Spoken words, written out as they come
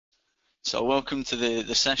So welcome to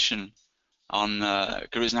the session on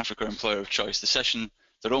Careers in Africa Employer of Choice, the session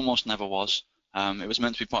that almost never was. It was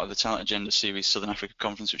meant to be part of the Talent Agenda Series Southern Africa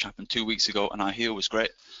Conference, which happened 2 weeks ago, and I hear was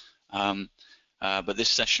great. But this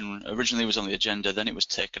session originally was on the agenda, then it was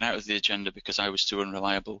taken out of the agenda because I was too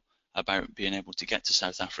unreliable about being able to get to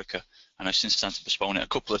South Africa, and I've since had to postpone it a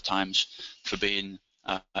couple of times for being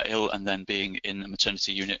ill and then being in a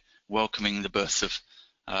maternity unit, welcoming the birth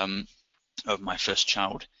of my first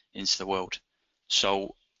child into the world.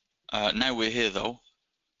 So now we're here though,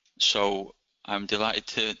 so I'm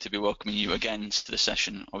delighted to be welcoming you again to the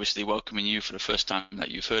session. Obviously welcoming you for the first time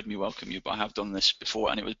that you've heard me welcome you, but I have done this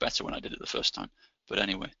before and it was better when I did it the first time. But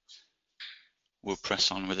anyway, we'll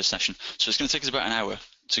press on with the session. So it's going to take us about an hour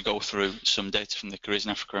to go through some data from the Careers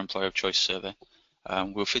in Africa Employer of Choice survey.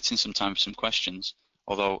 We'll fit in some time for some questions,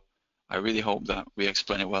 although I really hope that we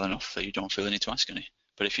explain it well enough that you don't feel the need to ask any.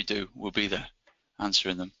 But if you do, we'll be there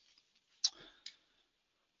answering them.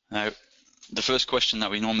 Now, the first question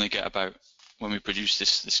that we normally get about when we produce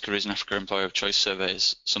this Careers in Africa Employer of Choice survey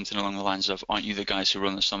is something along the lines of, aren't you the guys who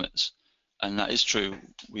run the summits? And that is true.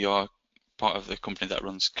 We are part of the company that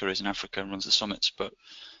runs Careers in Africa and runs the summits, but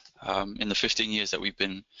in the 15 years that we've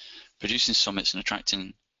been producing summits and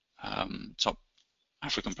attracting top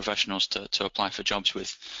African professionals to apply for jobs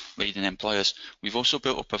with leading employers, we've also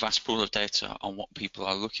built up a vast pool of data on what people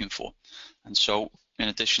are looking for. And so in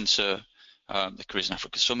addition to the Careers in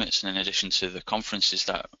Africa Summits, and in addition to the conferences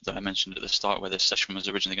that I mentioned at the start where this session was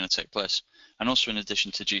originally going to take place, and also in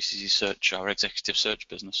addition to GCC Search, our executive search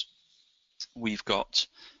business, we've got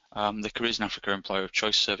the Careers in Africa Employer of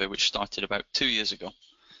Choice survey, which started about 2 years ago,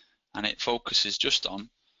 and it focuses just on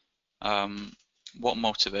what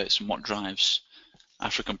motivates and what drives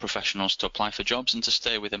African professionals to apply for jobs and to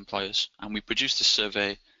stay with employers. And we produced this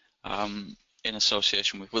survey in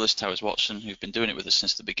association with Willis Towers Watson, who've been doing it with us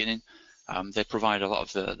since the beginning. They provide a lot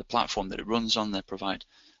of the platform that it runs on. They provide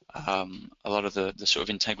a lot of the sort of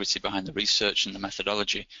integrity behind the research and the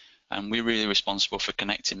methodology, and we're really responsible for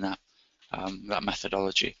connecting that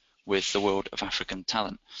methodology with the world of African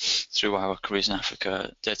talent through our Careers in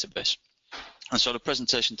Africa database. And so the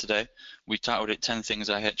presentation today, we titled it 10 Things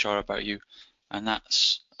I HR About You, and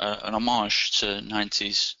that's an homage to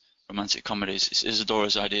 90s romantic comedies. It's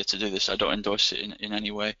Isadora's idea to do this. I don't endorse it in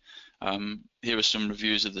any way. Here are some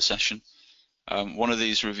reviews of the session. One of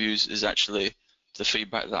these reviews is actually the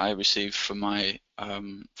feedback that I received for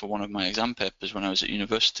for one of my exam papers when I was at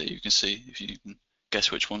university. You can see, if you can guess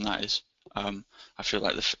which one that is. I feel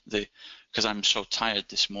like because I'm so tired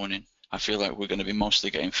this morning, I feel like we're going to be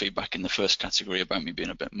mostly getting feedback in the first category about me being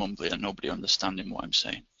a bit mumbly and nobody understanding what I'm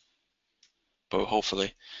saying. But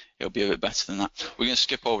hopefully it'll be a bit better than that. We're going to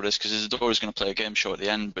skip over this because Isadora's going to play a game show at the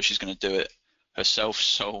end, but she's going to do it herself,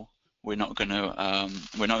 so we're not going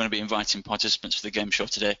to be inviting participants for the game show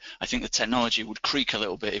today. I think the technology would creak a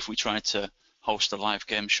little bit if we tried to host a live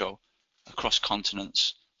game show across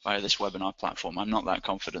continents via this webinar platform. I'm not that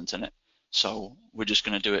confident in it, so we're just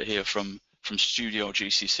going to do it here from Studio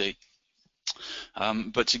GCC.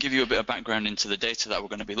 But to give you a bit of background into the data that we're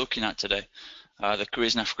going to be looking at today, the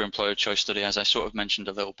Careers in Africa Employer Choice Study, as I sort of mentioned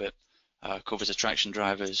a little bit, covers attraction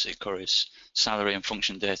drivers, it covers salary and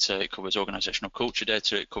function data, it covers organizational culture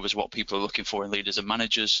data, it covers what people are looking for in leaders and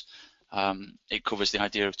managers, it covers the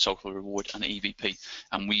idea of total reward and EVP.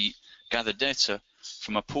 And we gather data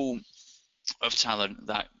from a pool of talent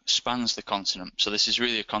that spans the continent. So this is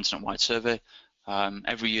really a continent-wide survey.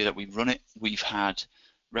 Every year that we run it, we've had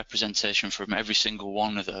representation from every single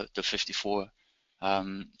one of the 54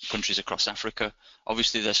 countries across Africa.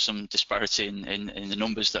 Obviously, there's some disparity in the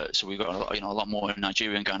numbers. So we've got a lot more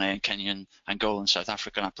Nigerian, Ghanaian, Kenyan, Angolan, South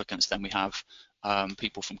African applicants than we have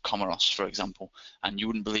people from Comoros, for example. And you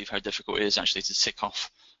wouldn't believe how difficult it is actually to tick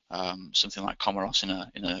off something like Comoros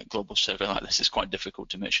in a global survey like this. It's quite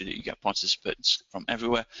difficult to make sure that you get participants from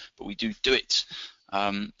everywhere, but we do it.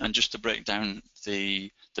 And just to break down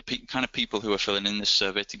the kind of people who are filling in this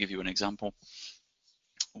survey, to give you an example,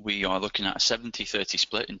 we are looking at a 70-30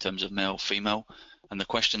 split in terms of male-female, and the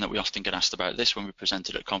question that we often get asked about this when we present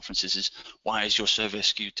it at conferences is, why is your survey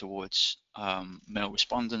skewed towards male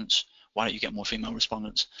respondents? Why don't you get more female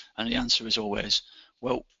respondents? And the answer is always,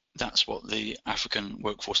 well, that's what the African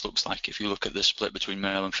workforce looks like if you look at the split between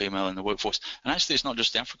male and female in the workforce. And actually, it's not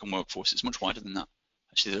just the African workforce, it's much wider than that.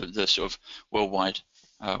 Actually, the sort of worldwide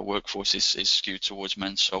workforce is skewed towards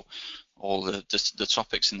men. So all the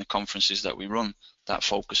topics in the conferences that we run that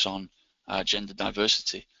focus on gender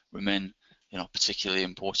diversity remain, particularly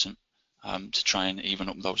important to try and even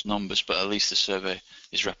up those numbers. But at least the survey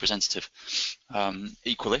is representative.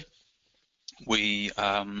 Equally, we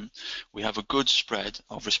have a good spread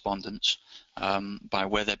of respondents by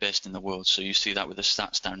where they're based in the world. So you see that with the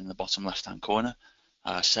stats down in the bottom left-hand corner.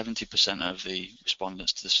 70% of the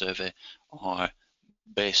respondents to the survey are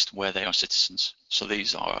based where they are citizens. So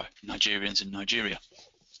these are Nigerians in Nigeria.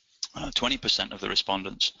 20% of the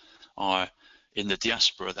respondents are in the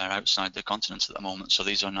diaspora. They're outside the continent at the moment. So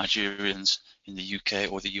these are Nigerians in the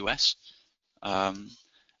UK or the US. And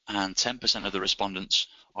 10% of the respondents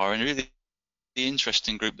are in really the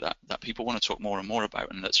interesting group that people want to talk more and more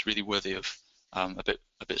about, and that's really worthy of a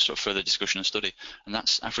bit sort of further discussion and study, and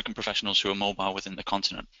that's African professionals who are mobile within the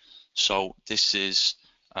continent. So this is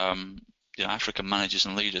African managers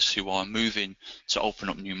and leaders who are moving to open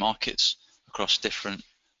up new markets across different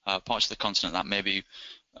parts of the continent that maybe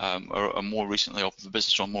are more recently open for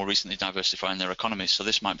business or more recently diversifying their economies. So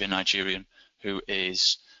this might be a Nigerian who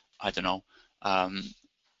is, I don't know,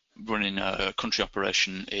 running a country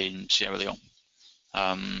operation in Sierra Leone.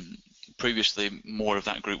 Previously, more of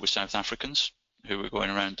that group was South Africans who were going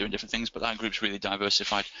around doing different things, but that group's really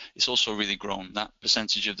diversified. It's also really grown. That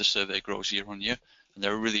percentage of the survey grows year on year, and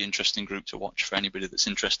they're a really interesting group to watch for anybody that's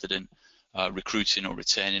interested in recruiting or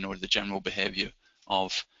retaining or the general behaviour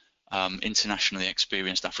of internationally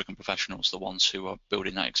experienced African professionals, the ones who are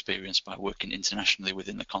building that experience by working internationally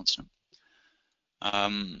within the continent.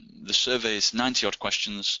 The survey is 90 odd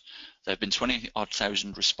questions. There have been 20 odd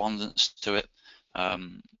thousand respondents to it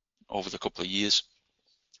over the couple of years.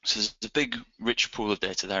 So there's a big, rich pool of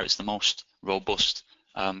data there. It's the most robust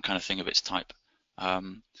kind of thing of its type,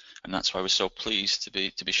 and that's why we're so pleased to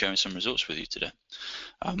be sharing some results with you today.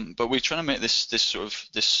 But we're trying to make this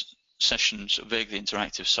session sort of vaguely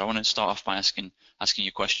interactive. So I want to start off by asking you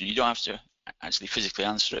a question. You don't have to actually physically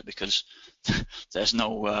answer it because there's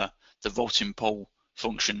no the voting poll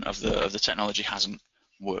function of the technology hasn't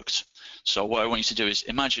worked. So what I want you to do is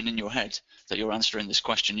imagine in your head that you're answering this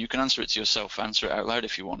question. You can answer it to yourself, answer it out loud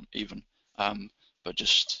if you want even, but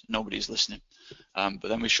just nobody's listening. But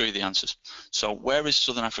then we show you the answers. So where is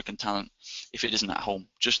Southern African talent if it isn't at home?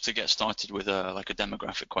 Just to get started with like a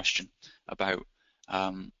demographic question about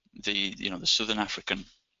the Southern African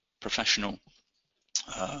professional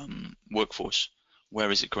workforce.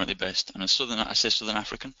 Where is it currently based? And I say Southern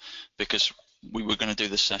African because we were going to do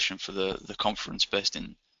this session for the conference based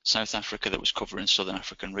in South Africa that was covering Southern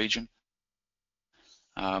African region.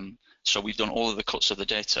 So we've done all of the cuts of the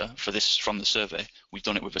data for this from the survey. We've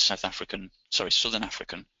done it with a Southern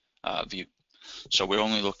African view. So we're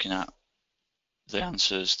only looking at the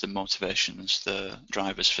answers, the motivations, the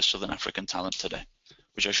drivers for Southern African talent today,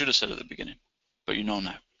 which I should have said at the beginning, but you know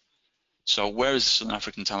now. So where is the Southern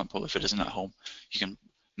African talent pool if it isn't at home? You can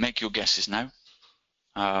make your guesses now,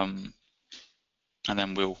 and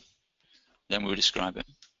then we'll describe it.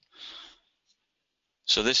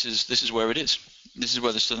 So this is where it is. This is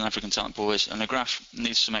where the Southern African talent pool is, and the graph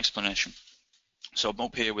needs some explanation. So I'm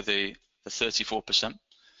up here with the 34%.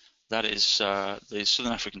 That is the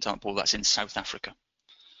Southern African talent pool that's in South Africa.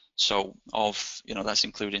 So that's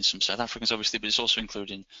including some South Africans obviously, but it's also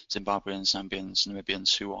including Zimbabweans, Zambians,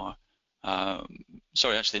 Namibians who are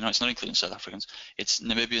sorry, actually no, it's not including South Africans. It's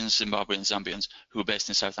Namibians, Zimbabweans, Zambians who are based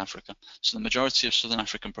in South Africa. So the majority of Southern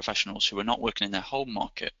African professionals who are not working in their home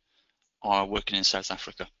market are working in South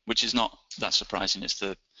Africa, which is not that surprising. It's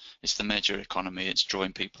the major economy. It's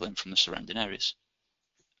drawing people in from the surrounding areas.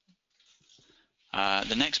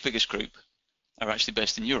 The next biggest group are actually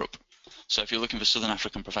based in Europe. So if you're looking for Southern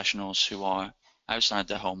African professionals who are outside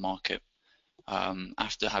their home market,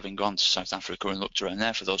 after having gone to South Africa and looked around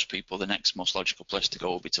there for those people, the next most logical place to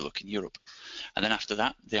go will be to look in Europe. And then after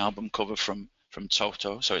that, the album cover from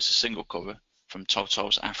Toto, so it's a single cover from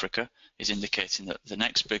Toto's Africa, is indicating that the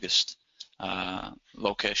next biggest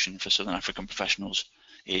location for Southern African professionals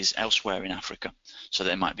is elsewhere in Africa. So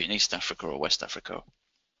they might be in East Africa or West Africa.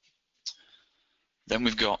 Then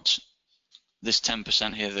we've got this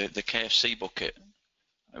 10% here, the KFC bucket.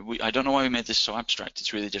 I don't know why we made this so abstract.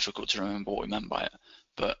 It's really difficult to remember what we meant by it.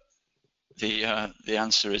 But the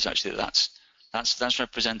answer is actually that's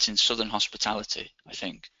representing Southern hospitality, I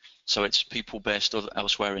think. So it's people based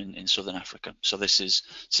elsewhere in Southern Africa. So this is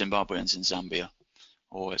Zimbabweans in Zambia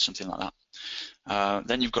or something like that.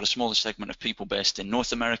 Then you've got a smaller segment of people based in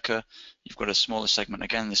North America. You've got a smaller segment,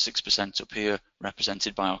 again, the 6% up here,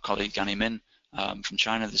 represented by our colleague Ganny Min from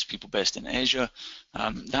China. There's people based in Asia.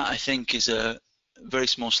 That, I think, is a very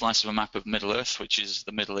small slice of a map of Middle Earth, which is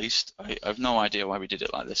the Middle East. I have no idea why we did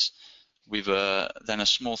it like this. We've then a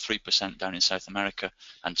small 3% down in South America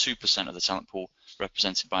and 2% of the talent pool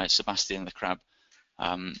represented by Sebastian the Crab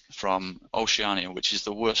from Oceania, which is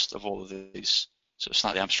the worst of all of these sort of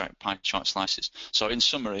slightly abstract pie chart slices. So in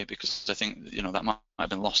summary, because I think that might have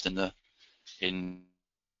been lost in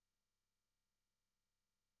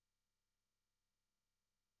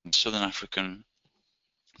Southern African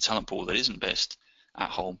talent pool that isn't based at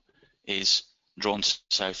home is drawn to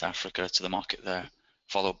South Africa, to the market there,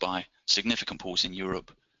 followed by significant pools in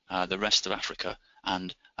Europe, the rest of Africa,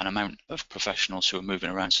 and an amount of professionals who are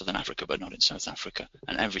moving around Southern Africa but not in South Africa,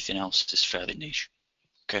 and everything else is fairly niche.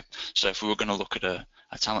 Okay, so if we were going to look at a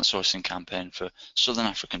talent sourcing campaign for Southern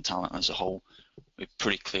African talent as a whole, we're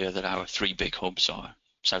pretty clear that our three big hubs are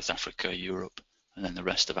South Africa, Europe, and then the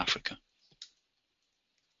rest of Africa.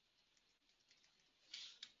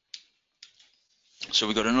 So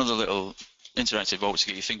we've got another little interactive vote to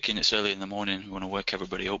get you thinking. It's early in the morning. We want to wake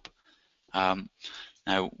everybody up.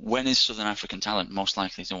 Now, when is Southern African talent most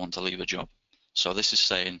likely to want to leave a job? So this is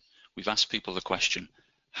saying we've asked people the question,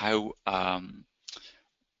 how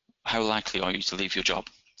likely are you to leave your job?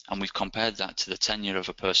 And we've compared that to the tenure of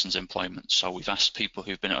a person's employment. So we've asked people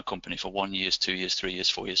who've been at a company for 1 year, 2 years, 3 years,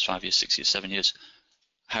 4 years, 5 years, 6 years, 7 years.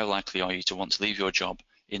 How likely are you to want to leave your job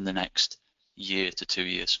in the next year to 2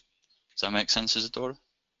 years? Does that make sense, Isadora?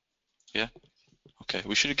 Yeah? Okay,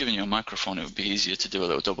 we should have given you a microphone. It would be easier to do a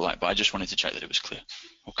little double act, but I just wanted to check that it was clear.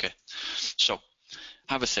 Okay, so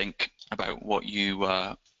have a think about what you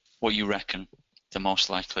reckon the most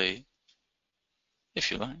likely,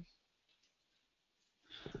 if you like.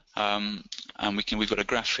 And we've got a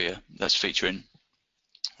graph here that's featuring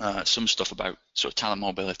some stuff about sort of talent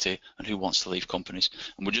mobility and who wants to leave companies.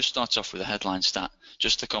 And we'll just start off with a headline stat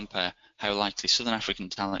just to compare how likely Southern African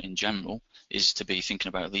talent in general is to be thinking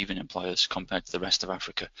about leaving employers compared to the rest of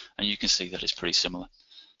Africa. And you can see that it's pretty similar.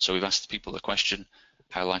 So we've asked people the question,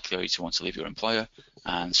 how likely are you to want to leave your employer?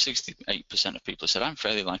 And 68% of people have said, I'm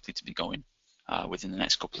fairly likely to be going within the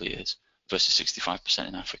next couple of years, versus 65%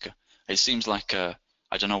 in Africa. It seems like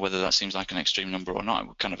I don't know whether that seems like an extreme number or not.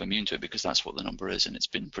 We're kind of immune to it because that's what the number is, and it's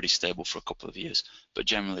been pretty stable for a couple of years. But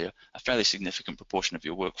generally, a fairly significant proportion of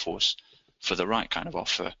your workforce, for the right kind of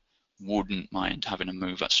offer, wouldn't mind having a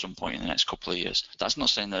move at some point in the next couple of years. That's not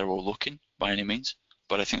saying they're all looking by any means,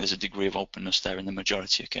 but I think there's a degree of openness there in the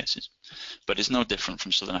majority of cases. But it's no different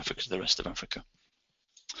from Southern Africa to the rest of Africa.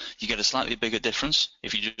 You get a slightly bigger difference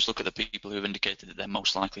if you just look at the people who have indicated that they're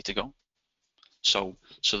most likely to go. So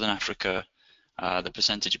Southern Africa, the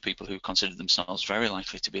percentage of people who consider themselves very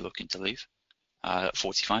likely to be looking to leave,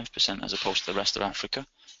 45% as opposed to the rest of Africa,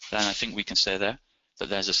 then I think we can say there that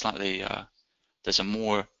there's a slightly, there's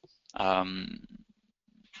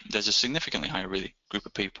a significantly higher really group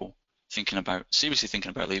of people seriously thinking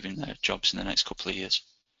about leaving their jobs in the next couple of years.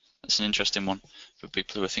 That's an interesting one for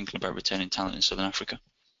people who are thinking about retaining talent in Southern Africa.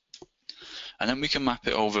 And then we can map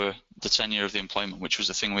it over the tenure of the employment, which was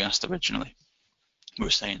the thing we asked originally. We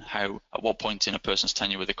were saying at what point in a person's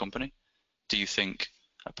tenure with a company do you think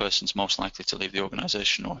a person's most likely to leave the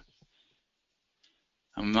organisation? And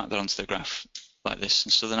we map that onto the graph like this.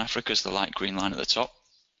 And Southern Africa is the light green line at the top.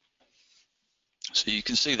 So you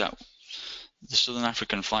can see that the Southern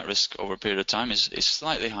African flight risk over a period of time is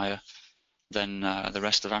slightly higher than the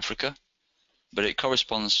rest of Africa, but it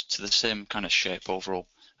corresponds to the same kind of shape overall.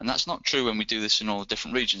 And that's not true when we do this in all the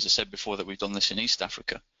different regions. I said before that we've done this in East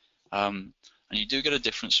Africa. And you do get a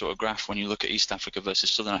different sort of graph when you look at East Africa versus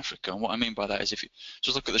Southern Africa. And what I mean by that is if you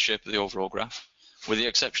just look at the shape of the overall graph, with the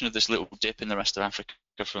exception of this little dip in the rest of Africa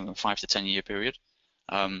from a 5 to 10 year period,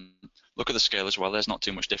 look at the scale as well. There's not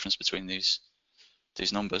too much difference between these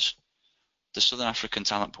numbers. The Southern African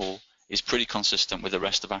talent pool is pretty consistent with the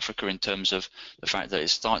rest of Africa in terms of the fact that it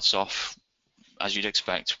starts off, as you'd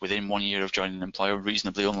expect, within 1 year of joining an employer,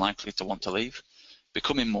 reasonably unlikely to want to leave,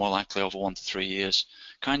 becoming more likely over 1 to 3 years,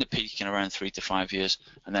 kind of peaking around 3 to 5 years,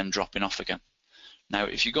 and then dropping off again. Now,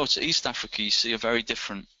 if you go to East Africa, you see a very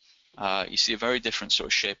different sort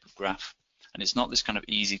of shape of graph, and it's not this kind of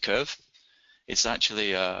easy curve. It's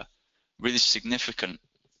actually a really significant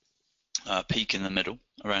peak in the middle,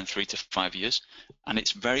 around 3 to 5 years, and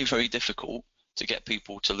it's very, very difficult to get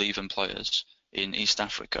people to leave employers in East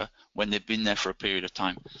Africa when they've been there for a period of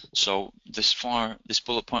time. So this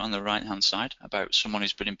bullet point on the right hand side about someone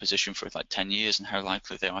who's been in position for like 10 years and how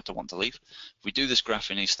likely they are to want to leave. If we do this graph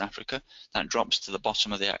in East Africa, that drops to the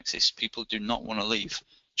bottom of the axis. People do not want to leave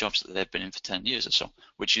jobs that they've been in for 10 years or so,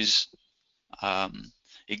 which is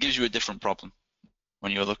it gives you a different problem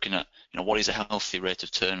when you're looking at what is a healthy rate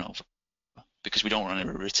of turnover, because we don't want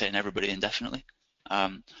to retain everybody indefinitely.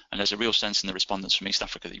 And there's a real sense in the respondents from East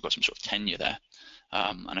Africa that you've got some sort of tenure there,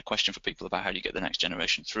 and a question for people about how do you get the next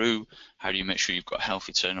generation through, how do you make sure you've got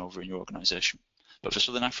healthy turnover in your organisation. But for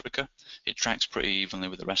Southern Africa, it tracks pretty evenly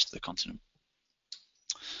with the rest of the continent.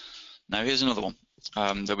 Now here's another one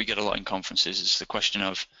that we get a lot in conferences. It's the question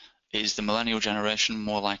of, is the millennial generation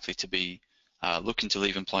more likely to be looking to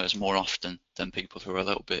leave employers more often than people who are a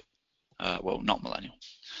little bit, well, not millennial?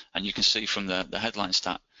 And you can see from the headline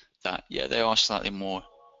stat that, yeah, they are slightly more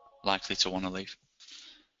likely to want to leave.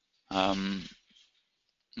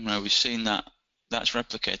 Now we've seen that that's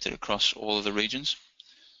replicated across all of the regions.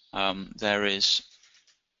 There is,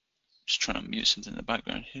 just trying to mute something in the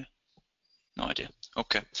background here. No idea.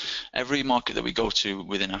 Okay. Every market that we go to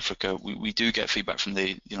within Africa, we do get feedback from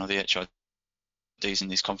the HRDs in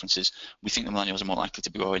these conferences. We think the millennials are more likely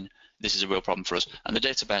to be going, this is a real problem for us. And the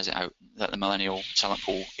data bears it out that the millennial talent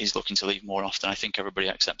pool is looking to leave more often. I think everybody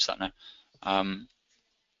accepts that now.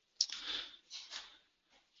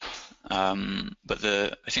 But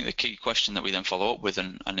I think the key question that we then follow up with,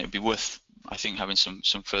 and it would be worth, I think, having some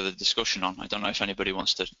further discussion on. I don't know if anybody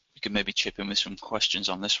wants to, you could maybe chip in with some questions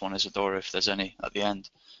on this one, Isadora, if there's any at the end.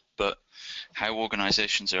 But how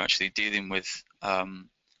organisations are actually dealing with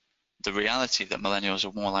the reality that millennials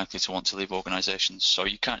are more likely to want to leave organisations. So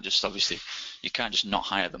you can't just, obviously, you can't just not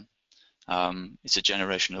hire them. It's a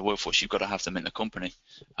generation of the workforce. You've got to have them in the company.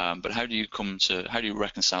 But how do you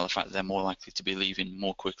reconcile the fact that they're more likely to be leaving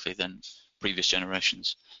more quickly than previous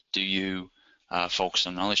generations? Do you focus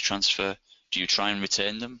on knowledge transfer? Do you try and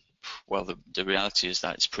retain them? Well, the reality is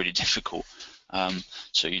that it's pretty difficult.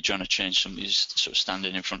 So you're trying to change somebody's sort of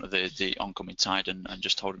standing in front of the oncoming tide and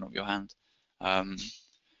just holding up your hand.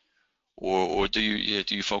 Or do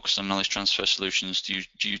you focus on knowledge transfer solutions?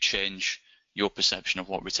 Do you change your perception of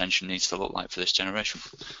what retention needs to look like for this generation?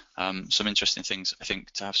 Some interesting things, I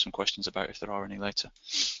think, to have some questions about if there are any later.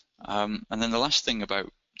 And then the last thing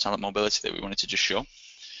about talent mobility that we wanted to just show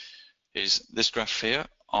is this graph here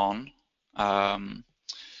on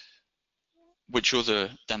which other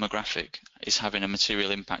demographic is having a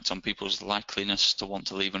material impact on people's likeliness to want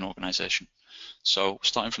to leave an organisation. So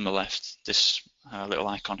starting from the left, this little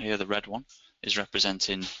icon here, the red one, is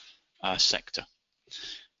representing sector.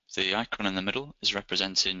 The icon in the middle is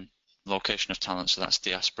representing location of talent, so that's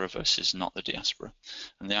diaspora versus not the diaspora.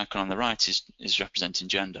 And the icon on the right is representing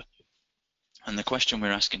gender. And the question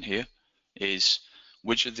we're asking here is,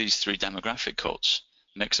 which of these three demographic codes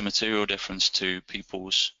makes a material difference to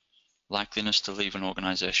people's likeliness to leave an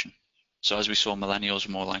organisation? So as we saw, millennials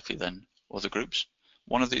are more likely than other groups.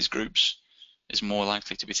 One of these groups is more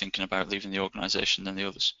likely to be thinking about leaving the organisation than the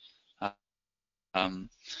others.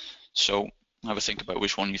 So have a think about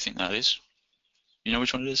which one you think that is. You know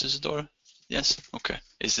which one it is, Isadora? Yes? Okay.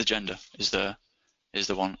 Is the gender, is the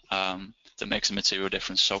one that makes a material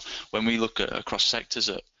difference. So when we look at across sectors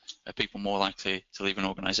at people more likely to leave an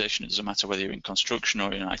organisation, it doesn't matter whether you're in construction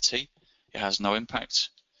or in IT, it has no impact.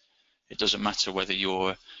 It doesn't matter whether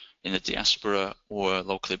you're in the diaspora or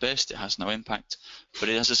locally based, it has no impact. But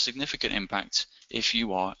it has a significant impact if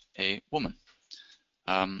you are a woman.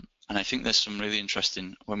 And I think there's some really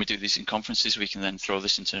interesting, when we do these in conferences, we can then throw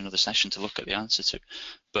this into another session to look at the answer to.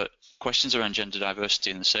 But questions around gender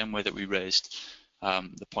diversity, in the same way that we raised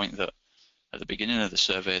the point that at the beginning of the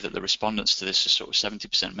survey that the respondents to this are sort of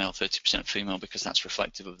 70% male, 30% female, because that's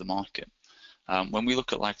reflective of the market. When we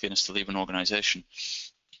look at likeliness to leave an organisation,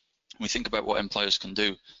 we think about what employers can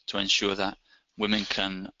do to ensure that women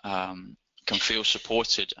can feel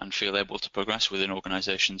supported and feel able to progress within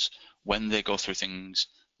organisations when they go through things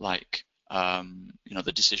like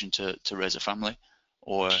the decision to raise a family,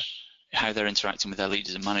 or how they're interacting with their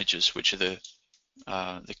leaders and managers, which are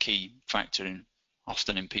the key factor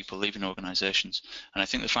often in people leaving organisations. And I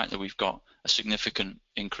think the fact that we've got a significant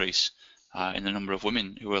increase in the number of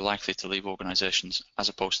women who are likely to leave organisations as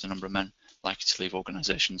opposed to the number of men likely to leave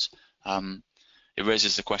organisations, it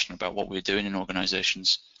raises the question about what we're doing in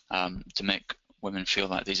organisations to make women feel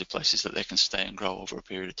like these are places that they can stay and grow over a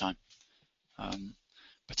period of time.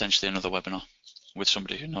 Potentially another webinar with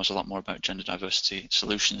somebody who knows a lot more about gender diversity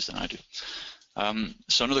solutions than I do.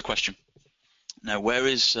 So another question. Now, where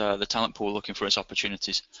is the talent pool looking for its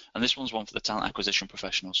opportunities? And this one's one for the talent acquisition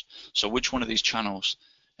professionals. So which one of these channels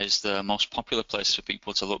is the most popular place for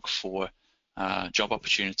people to look for job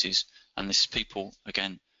opportunities? And this is people,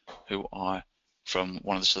 again, who are from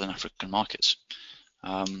one of the Southern African markets.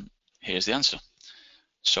 Here's the answer.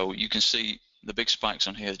 So you can see the big spikes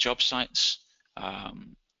on here, the job sites,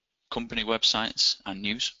 company websites and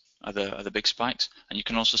news are the big spikes. And you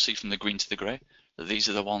can also see from the green to the grey that these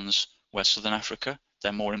are the ones where Southern Africa,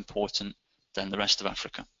 they're more important than the rest of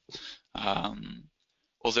Africa.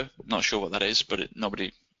 Not sure what that is, but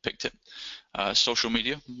nobody picked it. Social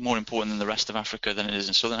media, more important than the rest of Africa than it is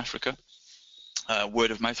in Southern Africa.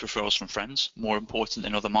 Word of mouth referrals from friends, more important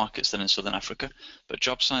in other markets than in Southern Africa. But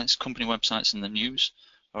job sites, company websites and the news,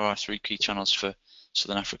 are our three key channels for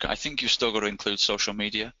Southern Africa. I think you've still got to include social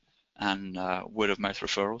media and word of mouth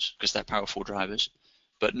referrals because they're powerful drivers,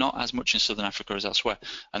 but not as much in Southern Africa as elsewhere.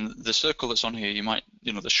 And the circle that's on here, you might,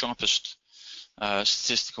 the sharpest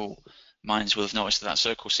statistical minds will have noticed that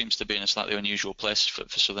circle seems to be in a slightly unusual place for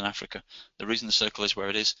Southern Africa. The reason the circle is where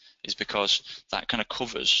it is because that kind of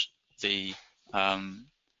covers the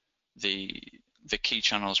key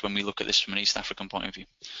channels when we look at this from an East African point of view.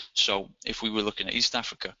 So if we were looking at East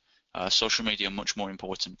Africa, social media much more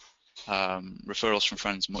important, referrals from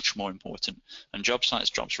friends much more important, and job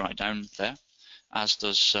sites drops right down there, as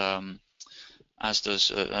does the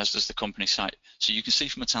company site. So you can see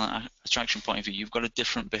from a talent attraction point of view, you've got a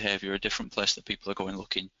different behaviour, a different place that people are going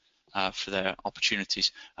looking for their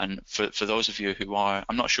opportunities. And for those of you who are,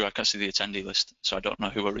 I'm not sure, I can't see the attendee list, so I don't know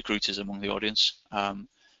who are recruiters among the audience.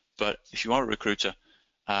 But if you are a recruiter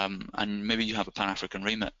and maybe you have a Pan-African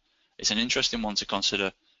remit, it's an interesting one to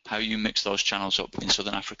consider how you mix those channels up in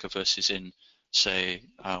Southern Africa versus in, say,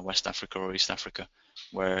 West Africa or East Africa,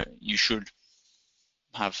 where you should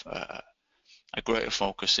have a greater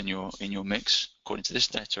focus in your mix, according to this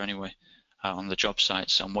data anyway, on the job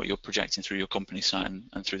sites and what you're projecting through your company site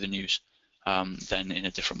and through the news, than in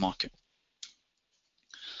a different market.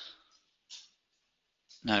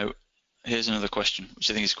 Now, here's another question, which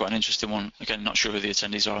I think is quite an interesting one. Again, not sure who the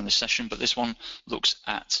attendees are in this session, but this one looks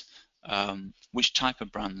at which type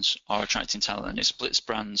of brands are attracting talent, and it splits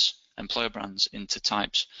brands, employer brands, into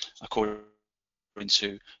types according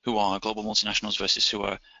to who are global multinationals versus who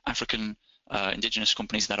are African indigenous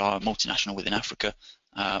companies that are multinational within Africa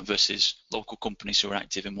versus local companies who are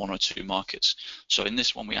active in one or two markets. So in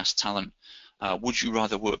this one, we asked talent, would you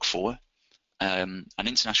rather work for an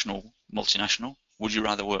international multinational? Would you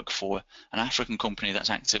rather work for an African company that's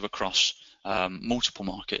active across multiple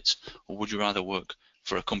markets, or would you rather work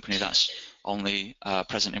for a company that's only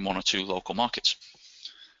present in one or two local markets?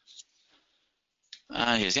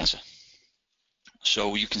 Here's the answer.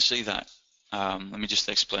 So you can see that, let me just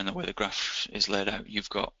explain the way the graph is laid out. You've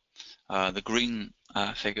got the green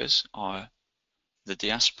figures are the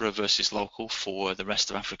diaspora versus local for the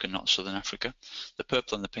rest of Africa, not Southern Africa. The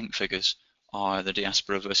purple and the pink figures are the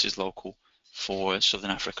diaspora versus local for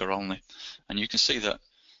Southern Africa only. And you can see that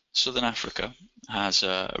Southern Africa has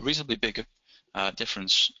a reasonably big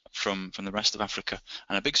difference from the rest of Africa,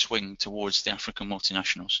 and a big swing towards the African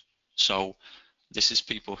multinationals. So this is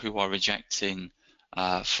people who are rejecting,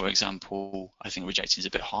 for example, I think rejecting is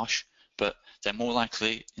a bit harsh, but they're more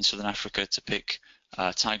likely in Southern Africa to pick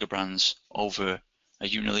Tiger Brands over a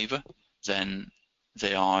Unilever than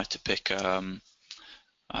they are to pick an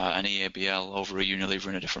EABL over a Unilever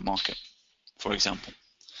in a different market, for example.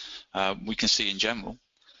 We can see in general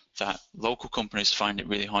that local companies find it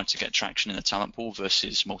really hard to get traction in the talent pool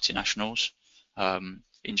versus multinationals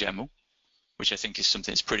in general, which I think is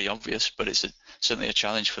something that's pretty obvious, but it's certainly a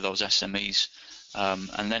challenge for those SMEs.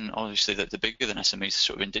 And then obviously the bigger than SMEs,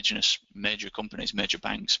 sort of indigenous major companies, major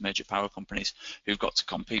banks, major power companies who've got to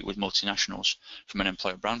compete with multinationals from an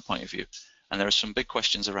employer brand point of view. And there are some big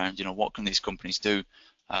questions around, what can these companies do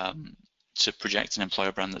to project an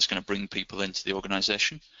employer brand that's going to bring people into the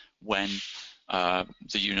organization when the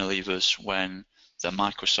Unilevers, when the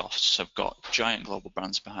Microsofts have got giant global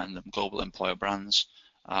brands behind them, global employer brands,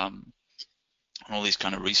 and all these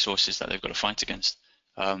kind of resources that they've got to fight against.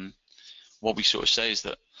 What we sort of say is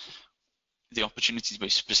that the opportunity to be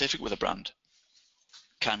specific with a brand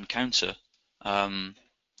can counteract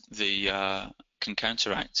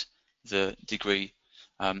the degree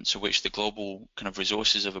to which the global kind of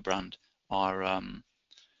resources of a brand are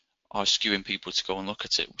skewing people to go and look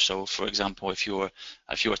at it. So, for example, if you're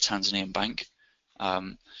a Tanzanian bank,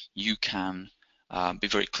 you can be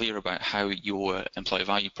very clear about how your employer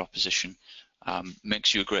value proposition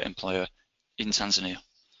makes you a great employer in Tanzania.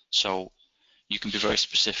 So you can be very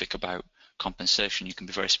specific about compensation, you can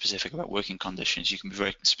be very specific about working conditions, you can be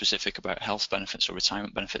very specific about health benefits or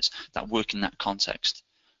retirement benefits that work in that context,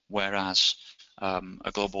 whereas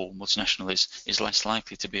a global multinational is less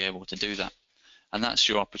likely to be able to do that. And that's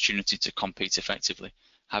your opportunity to compete effectively.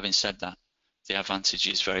 Having said that, the advantage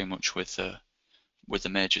is very much with the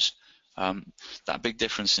majors. That big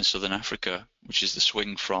difference in Southern Africa, which is the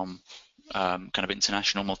swing from kind of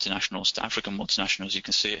international multinationals to African multinationals, you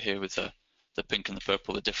can see it here with the pink and the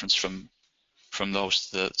purple, the difference from those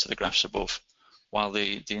to the graphs above. While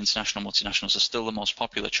the international multinationals are still the most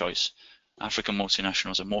popular choice, African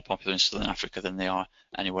multinationals are more popular in Southern Africa than they are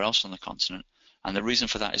anywhere else on the continent. And the reason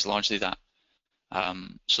for that is largely that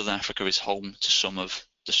Southern Africa is home to some of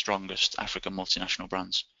the strongest African multinational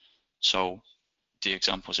brands. So the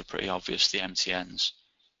examples are pretty obvious, the MTNs,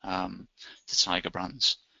 the Tiger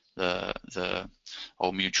brands, the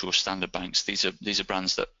Old Mutual, Standard Banks. These are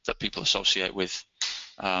brands that people associate with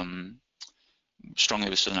strongly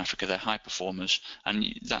with Southern Africa. They're high performers,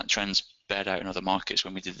 and that trend's bared out in other markets.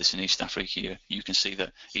 When we did this in East Africa, you can see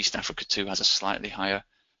that East Africa too has a slightly higher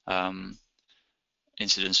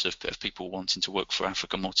incidence of people wanting to work for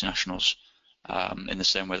African multinationals in the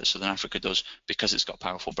same way that Southern Africa does, because it's got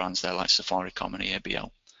powerful brands there like Safaricom and EABL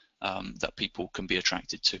that people can be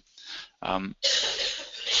attracted to.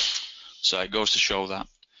 So it goes to show that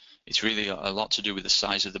it's really a lot to do with the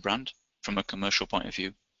size of the brand from a commercial point of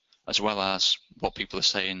view, as well as what people are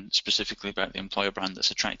saying specifically about the employer brand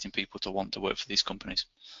that's attracting people to want to work for these companies.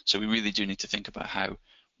 So we really do need to think about how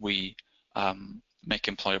we make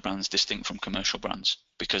employer brands distinct from commercial brands,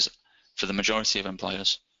 because for the majority of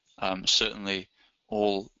employers, certainly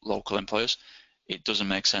all local employers, it doesn't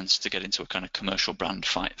make sense to get into a kind of commercial brand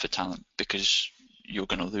fight for talent, because you're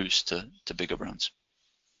going to lose to bigger brands.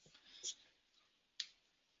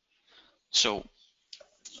 So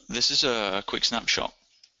this is a quick snapshot.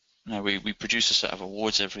 Now we produce a set of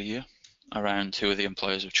awards every year around who are the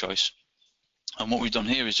employers of choice. And what we've done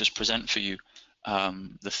here is just present for you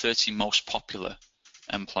the 30 most popular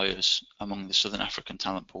employers among the Southern African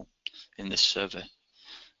talent pool in this survey.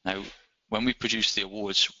 Now, when we produce the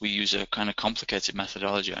awards, we use a kind of complicated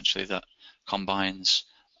methodology actually that combines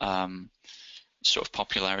sort of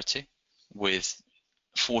popularity with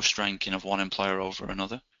forced ranking of one employer over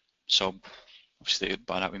another. So obviously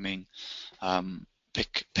by that we mean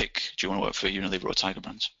pick, do you want to work for Unilever or Tiger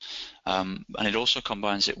Brands? And it also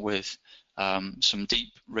combines it with some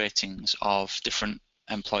deep ratings of different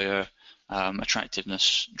employer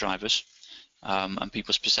attractiveness drivers and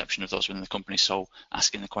people's perception of those within the company. So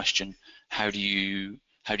asking the question, how do you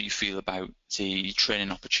feel about the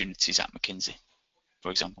training opportunities at McKinsey, for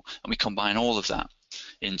example? And we combine all of that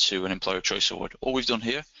into an employer choice award. All we've done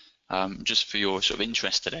here, just for your sort of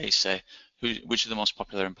interest today, is say which are the most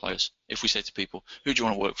popular employers. If we say to people, who do you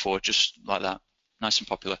want to work for, just like that, nice and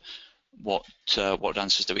popular, what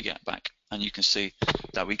answers do we get back? And you can see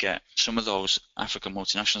that we get some of those African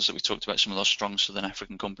multinationals that we talked about, some of those strong Southern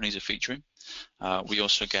African companies are featuring. We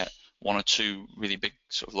also get one or two really big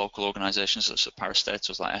sort of local organizations, such as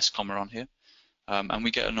parastatals like Eskom are on here. And we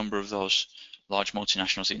get a number of those large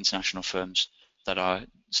multinationals, the international firms, that are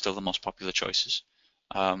still the most popular choices.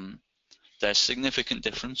 There's significant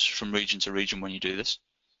difference from region to region when you do this.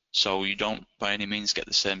 So you don't by any means get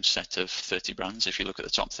the same set of 30 brands if you look at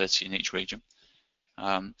the top 30 in each region.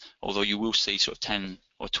 Although you will see sort of 10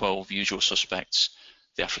 or 12 usual suspects: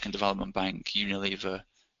 the African Development Bank, Unilever,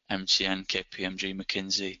 MTN, KPMG,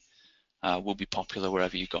 McKinsey will be popular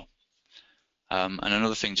wherever you go. And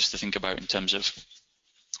another thing just to think about in terms of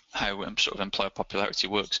how sort of employer popularity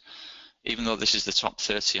works, even though this is the top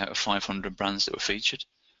 30 out of 500 brands that were featured,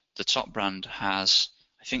 the top brand has,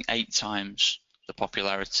 I think, 8 times the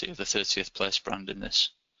popularity of the 30th place brand in this.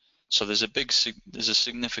 So there's a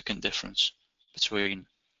significant difference between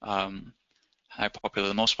how popular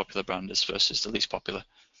the most popular brand is versus the least popular.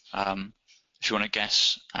 If you want to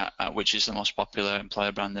guess at which is the most popular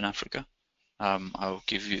employer brand in Africa, I'll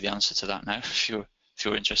give you the answer to that now. If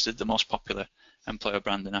you're interested, the most popular employer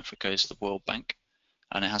brand in Africa is the World Bank,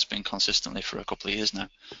 and it has been consistently for a couple of years now.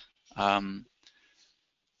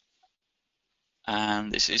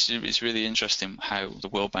 And it's really interesting how the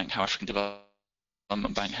World Bank, how African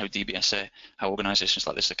Development Bank, how DBSA, how organisations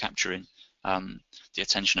like this are capturing the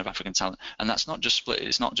attention of African talent. And that's not just split.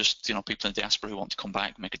 It's not just people in the diaspora who want to come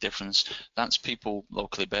back, make a difference. That's people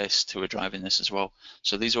locally based who are driving this as well.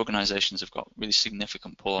 So these organisations have got really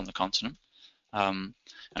significant pull on the continent. And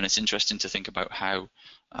it's interesting to think about how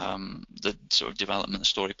the sort of development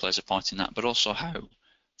story plays a part in that, but also how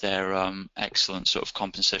their excellent sort of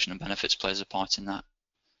compensation and benefits plays a part in that.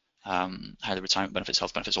 How the retirement benefits,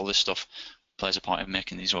 health benefits, all this stuff plays a part in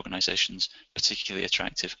making these organisations particularly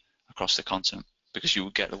attractive across the continent, because you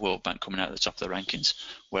will get the World Bank coming out at the top of the rankings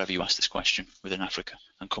wherever you ask this question within Africa,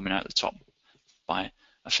 and coming out at the top by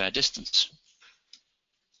a fair distance.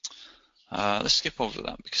 Let's skip over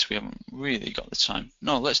that because we haven't really got the time.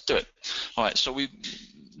 No, let's do it. All right, so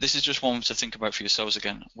this is just one to think about for yourselves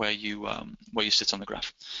again, where you sit on the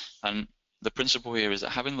graph. And the principle here is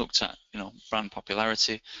that having looked at brand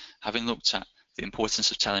popularity, having looked at the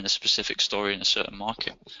importance of telling a specific story in a certain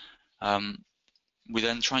market, we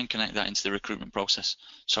then try and connect that into the recruitment process.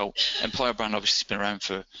 So employer brand obviously has been around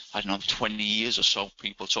for, 20 years or so,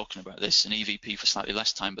 people talking about this, and EVP for slightly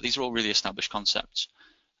less time, but these are all really established concepts.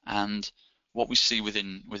 And what we see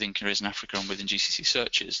within Careers in Africa and within GCC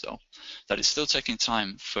Search is, though, that it's still taking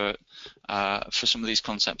time for some of these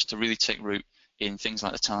concepts to really take root in things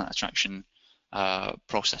like the talent attraction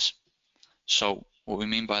process. So what we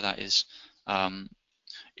mean by that is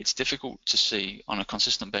it's difficult to see on a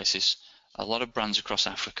consistent basis a lot of brands across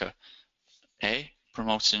Africa,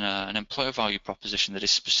 promoting an employer value proposition that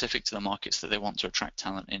is specific to the markets that they want to attract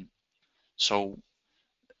talent in. So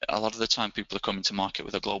a lot of the time people are coming to market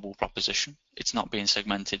with a global proposition. It's not being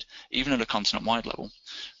segmented, even at a continent-wide level.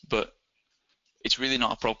 But it's really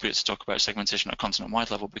not appropriate to talk about segmentation at a continent-wide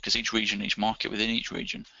level because each region, each market within each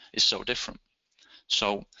region is so different.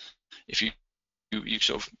 So if you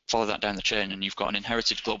sort of follow that down the chain and you've got an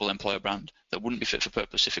inherited global employer brand that wouldn't be fit for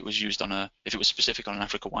purpose if it was used on if it was specific on an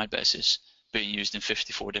Africa-wide basis, being used in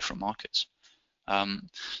 54 different markets.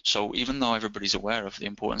 So even though everybody's aware of the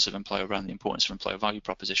importance of employer brand, the importance of employer value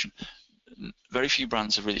proposition, very few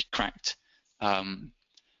brands have really cracked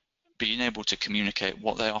being able to communicate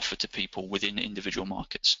what they offer to people within individual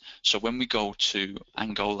markets. So when we go to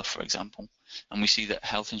Angola, for example, and we see that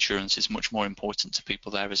health insurance is much more important to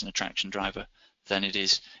people there as an attraction driver than it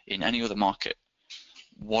is in any other market,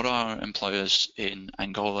 what are employers in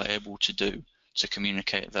Angola able to do to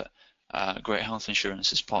communicate that great health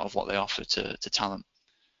insurance is part of what they offer to talent,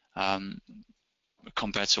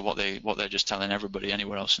 compared to what they're just telling everybody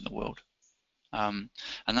anywhere else in the world? And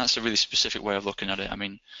that's a really specific way of looking at it. I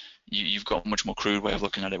mean, you've got a much more crude way of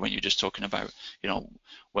looking at it when you're just talking about,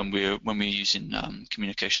 when we're using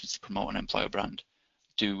communications to promote an employer brand.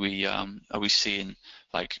 Are we seeing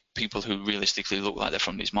like people who realistically look like they're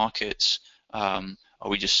from these markets? Are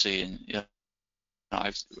we just seeing?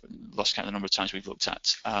 I've lost count of the number of times we've looked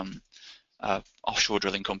at offshore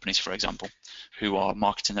drilling companies, for example, who are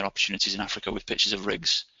marketing their opportunities in Africa with pictures of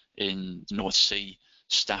rigs in the North Sea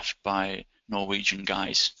staffed by Norwegian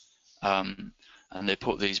guys, and they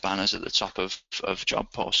put these banners at the top of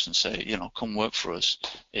job posts and say, come work for us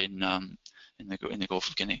in the Gulf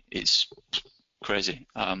of Guinea. It's crazy.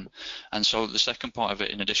 And so the second part of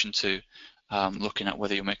it, in addition to looking at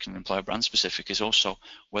whether you're making an employer brand specific, is also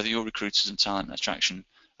whether your recruiters and talent attraction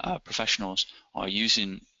professionals are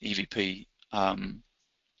using EVP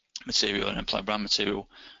material and employer brand material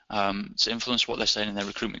to influence what they're saying in their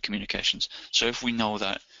recruitment communications. So if we know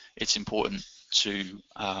that it's important to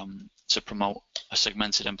promote a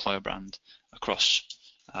segmented employer brand across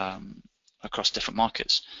different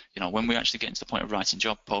markets, when we actually get into the point of writing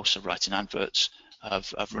job posts, of writing adverts,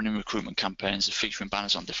 of running recruitment campaigns, of featuring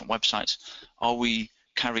banners on different websites, are we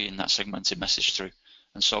carrying that segmented message through?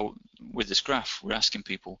 And so with this graph, we're asking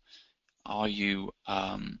people, are you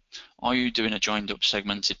doing a joined up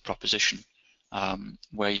segmented proposition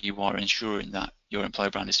where you are ensuring that your employer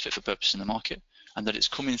brand is fit for purpose in the market and that it's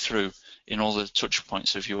coming through in all the touch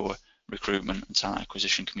points of your recruitment and talent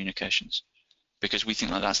acquisition communications? Because we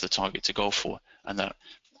think that that's the target to go for, and that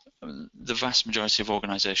the vast majority of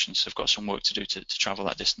organizations have got some work to do to travel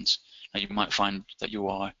that distance. Now, you might find that you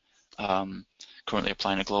are currently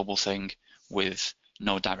applying a global thing with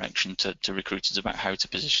no direction to recruiters about how to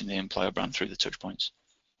position the employer brand through the touch points,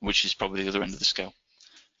 which is probably the other end of the scale.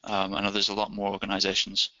 I know there's a lot more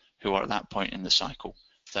organizations who are at that point in the cycle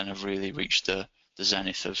than have really reached the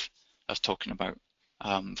zenith of talking about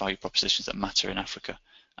value propositions that matter in Africa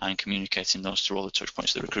and communicating those through all the touch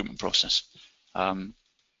points of the recruitment process.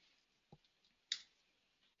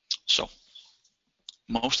 So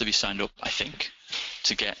most of you signed up, I think,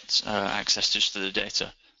 to get access just to the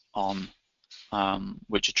data on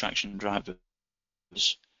which attraction drivers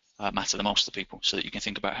matter the most to people, so that you can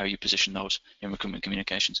think about how you position those in recruitment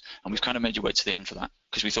communications. And we've kind of made you wait to the end for that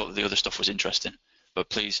because we thought that the other stuff was interesting. But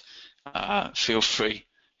please feel free,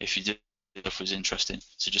 if you did stuff was interesting,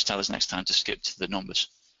 to just tell us next time to skip to the numbers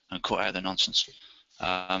and cut out the nonsense.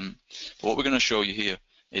 But what we're going to show you here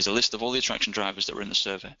is a list of all the attraction drivers that were in the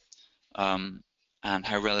survey, and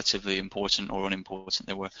how relatively important or unimportant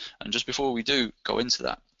they were. And just before we do go into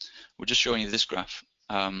that, we're just showing you this graph.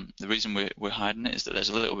 The reason we're hiding it is that there's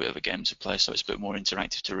a little bit of a game to play, so it's a bit more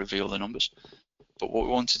interactive to reveal the numbers. But what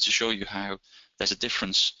we wanted to show you how there's a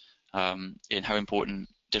difference in how important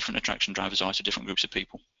different attraction drivers are to different groups of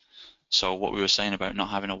people. So what we were saying about not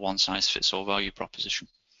having a one-size-fits-all value proposition.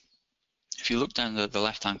 If you look down the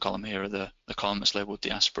left-hand column here, the column that's labelled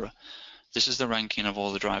diaspora, this is the ranking of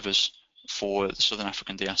all the drivers for the Southern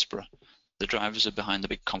African diaspora. The drivers are behind the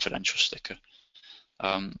big confidential sticker.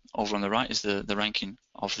 Over on the right is the ranking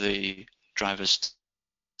of the drivers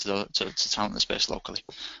to talent that's based locally.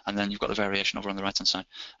 And then you've got the variation over on the right-hand side.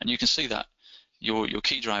 And you can see that your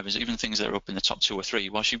key drivers, even things that are up in the top 2 or 3,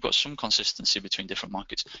 whilst you've got some consistency between different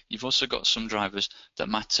markets, you've also got some drivers that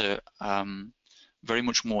matter very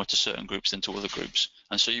much more to certain groups than to other groups.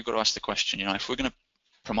 And so you've got to ask the question, if we're going to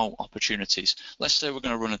promote opportunities. Let's say we're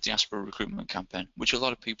going to run a diaspora recruitment campaign, which a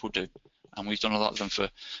lot of people do, and we've done a lot of them for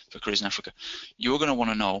Careers in Africa. You're going to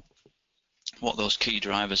want to know what those key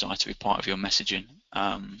drivers are to be part of your messaging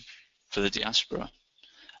for the diaspora,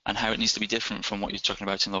 and how it needs to be different from what you're talking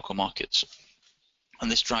about in local markets. And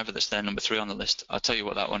this driver that's there, number 3 on the list, I'll tell you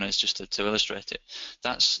what that one is just to illustrate it.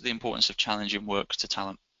 That's the importance of challenging work to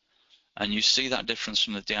talent. And you see that difference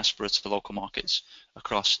from the diaspora to the local markets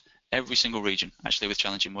across every single region, actually, with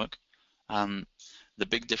challenging work. The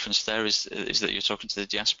big difference there is that you're talking to the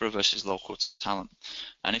diaspora versus local talent.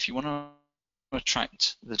 And if you want to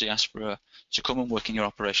attract the diaspora to come and work in your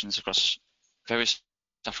operations across various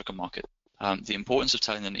African markets, the importance of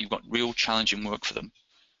telling them that you've got real challenging work for them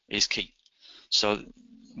is key. So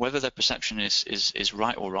whether their perception is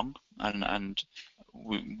right or wrong, and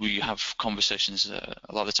we have conversations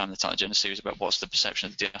a lot of the time in the Talent Agenda series about what's the perception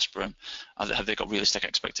of the diaspora and have they got realistic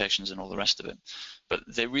expectations and all the rest of it. But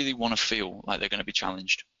they really want to feel like they're going to be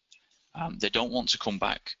challenged. They don't want to come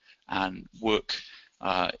back and work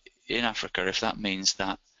in Africa if that means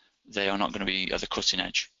that they are not going to be at the cutting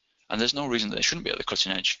edge. And there's no reason that they shouldn't be at the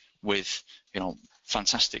cutting edge with,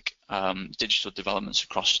 fantastic digital developments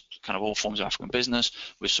across kind of all forms of African business,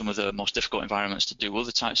 with some of the most difficult environments to do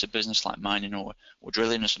other types of business like mining or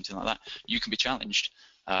drilling or something like that. You can be challenged,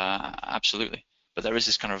 absolutely. But there is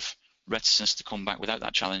this kind of reticence to come back without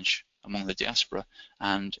that challenge among the diaspora,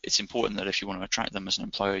 and it's important that if you want to attract them as an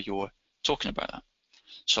employer, you're talking about that.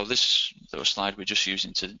 So this little slide we're just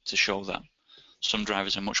using to show that some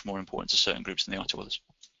drivers are much more important to certain groups than they are to others.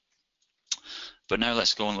 But now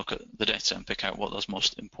let's go and look at the data and pick out what those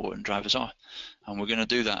most important drivers are. And we're going to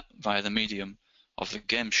do that via the medium of the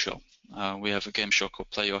game show. We have a game show called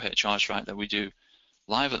Play Your HRs Right that we do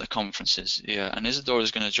live at the conferences. Yeah, and Isadora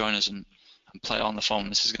is going to join us and play it on the phone.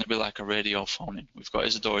 This is going to be like a radio phone-in. We've got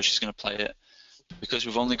Isadora, she's going to play it. Because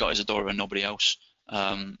we've only got Isadora and nobody else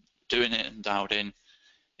doing it and dialed in,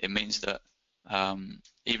 it means that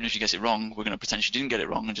even if she gets it wrong, we're going to pretend she didn't get it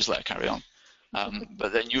wrong and just let her carry on.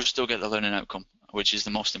 But then you'll still get the learning outcome, which is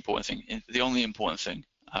the most important thing, the only important thing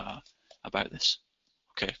about this.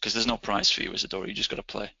 Okay, because there's no prize for you, Isadora, you just got to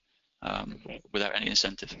play without any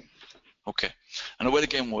incentive. Okay, and the way the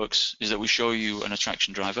game works is that we show you an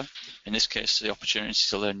attraction driver, in this case the opportunity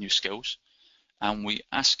to learn new skills, and we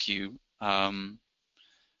ask you to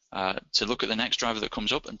look at the next driver that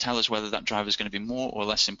comes up and tell us whether that driver is going to be more or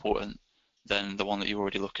less important than the one that you're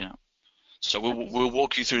already looking at. So we'll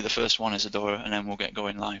walk you through the first one, Isadora, and then we'll get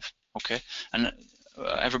going live. Okay, and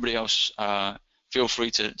everybody else, feel free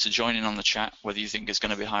to join in on the chat, whether you think it's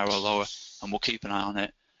going to be higher or lower, and we'll keep an eye on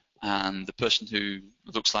it. And the person who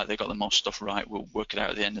looks like they got the most stuff right will work it out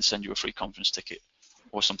at the end and send you a free conference ticket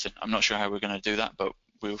or something. I'm not sure how we're going to do that, but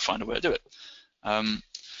we'll find a way to do it.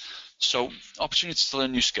 So opportunity to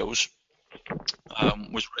learn new skills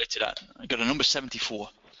was rated at, I got a number 74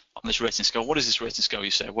 on this rating scale. What is this rating scale,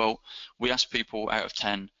 you say? Well, we asked people out of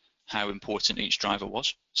 10 how important each driver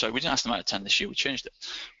was. So we didn't ask them out of 10 this year, we changed it.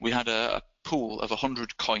 We had a pool of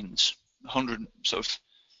 100 coins, 100 sort of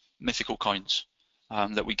mythical coins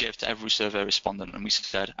that we gave to every survey respondent, and we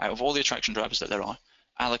said, out of all the attraction drivers that there are,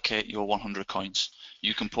 allocate your 100 coins.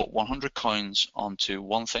 You can put 100 coins onto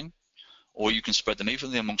one thing, or you can spread them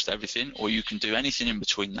evenly amongst everything, or you can do anything in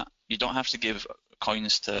between that. You don't have to give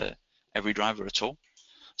coins to every driver at all.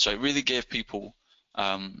 So it really gave people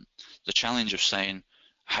the challenge of saying,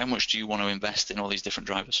 how much do you want to invest in all these different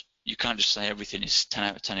drivers? You can't just say everything is 10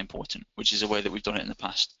 out of 10 important, which is a way that we've done it in the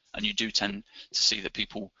past. And you do tend to see that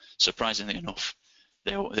people, surprisingly enough,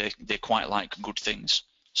 they quite like good things.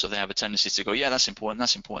 So they have a tendency to go, yeah, that's important,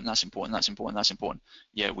 that's important, that's important, that's important, that's important.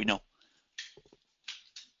 Yeah, we know.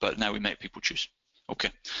 But now we make people choose. Okay,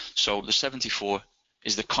 so the 74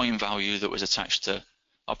 is the coin value that was attached to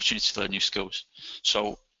opportunity to learn new skills.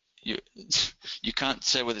 So you can't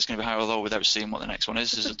say whether it's going to be higher or lower without seeing what the next one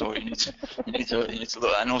is. There's a door you need to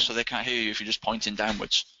look, and also they can't hear you if you're just pointing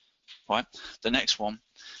downwards. Right. The next one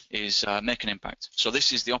is make an impact. So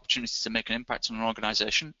this is the opportunity to make an impact on an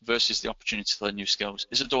organisation versus the opportunity to learn new skills.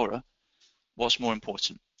 Isadora, what's more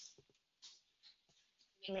important?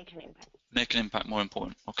 Make an impact. Make an impact more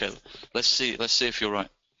important. Okay, let's see if you're right.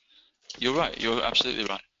 You're right. You're absolutely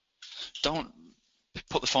right. Don't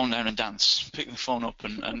put the phone down and dance. Pick the phone up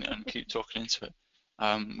and keep talking into it.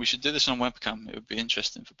 We should do this on webcam. It would be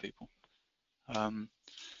interesting for people.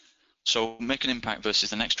 So make an impact versus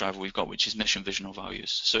the next driver we've got, which is mission, vision, or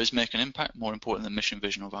values. So is make an impact more important than mission,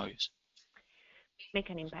 vision, or values? Make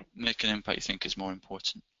an impact. Make an impact you think is more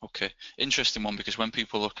important. Okay, interesting one, because when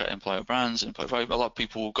people look at employer brands and employer value, a lot of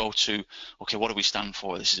people will go to, okay, what do we stand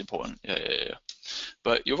for? This is important. Yeah.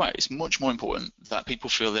 But you're right, it's much more important that people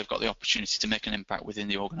feel they've got the opportunity to make an impact within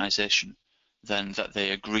the organization than that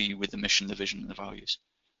they agree with the mission, the vision, and the values.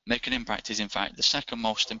 Make an impact is in fact the second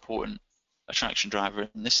most important attraction driver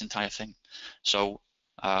in this entire thing. So,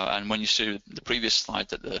 and when you see the previous slide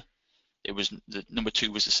that it was the number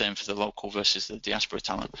 2 was the same for the local versus the diaspora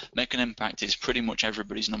talent. Make an impact is pretty much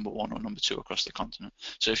everybody's number 1 or number 2 across the continent.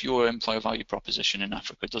 So if your employer value proposition in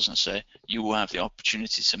Africa doesn't say you will have the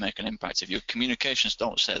opportunity to make an impact, if your communications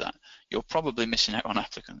don't say that, you're probably missing out on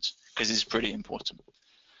applicants, because it's pretty important.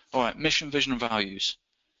 All right, mission, vision, and values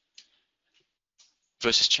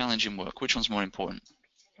versus challenging work. Which one's more important?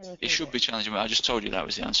 It should be challenging work. I just told you that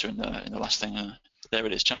was the answer in the last thing. There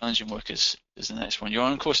it is. Challenging work is the next one. You're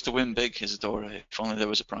on course to win big, Isadora. If only there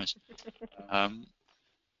was a prize.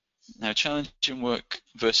 Now, challenging work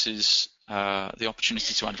versus the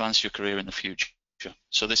opportunity to advance your career in the future.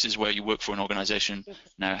 So this is where you work for an organisation.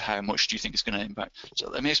 Now, how much do you think it's going to impact? So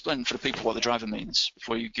let me explain for the people what the driver means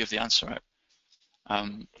before you give the answer out.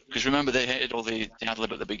 Because remember, they hated all the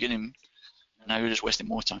ad-lib at the beginning. Now you're just wasting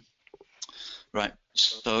more time. Right,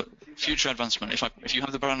 so future advancement. If you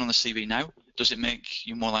have the brand on the CV now, does it make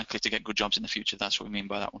you more likely to get good jobs in the future? That's what we mean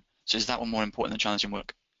by that one. So is that one more important than challenging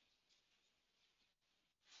work?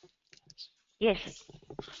 Yes.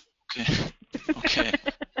 Okay.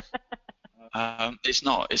 It's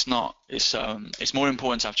not. It's more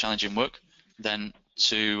important to have challenging work than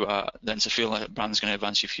to feel like a brand's going to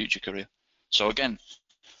advance your future career. So again,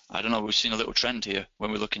 I don't know, we've seen a little trend here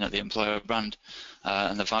when we're looking at the employer brand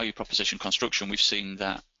and the value proposition construction. We've seen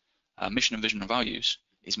that mission and vision and values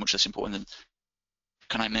is much less important than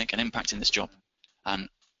can I make an impact in this job, and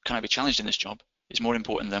can I be challenged in this job is more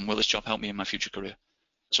important than will this job help me in my future career.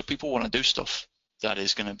 So people want to do stuff that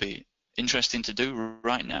is going to be interesting to do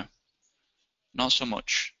right now, not so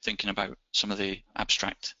much thinking about some of the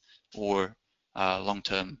abstract or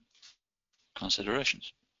long-term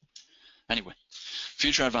considerations. Anyway,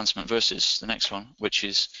 future advancement versus the next one, which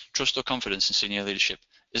is trust or confidence in senior leadership.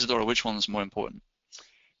 Isadora, which one's more important?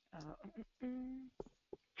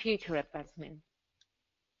 Future advancement.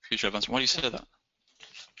 Future advancement. Why do you say that?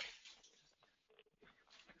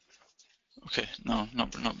 Okay, no, not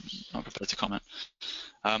prepared to comment.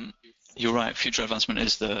 You're right. Future advancement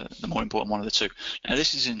is the more important one of the two. Now,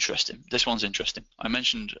 this is interesting. This one's interesting. I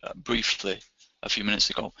mentioned briefly a few minutes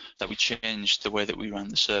ago that we changed the way that we ran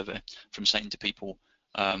the survey from saying to people,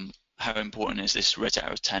 how important is this, rate it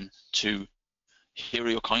out of 10, to here are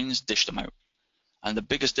your coins, dish them out. And the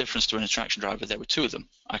biggest difference to an attraction driver, there were 2 of them.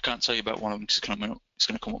 I can't tell you about one of them because it's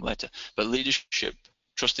going to come up later. But leadership,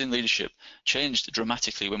 trust in leadership, changed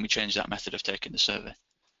dramatically when we changed that method of taking the survey.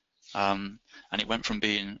 And it went from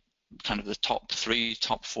being kind of the top 3,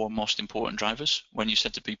 top 4 most important drivers. When you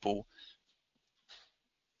said to people,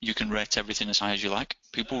 you can rate everything as high as you like,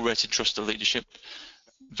 people rated trust and leadership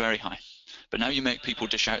very high. But now you make people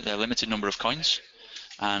dish out their limited number of coins,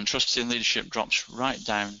 and trust in leadership drops right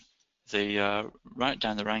down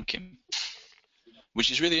the ranking, which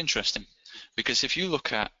is really interesting, because if you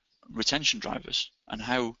look at retention drivers and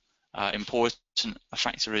how important a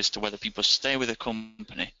factor is to whether people stay with a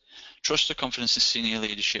company, trust or confidence in senior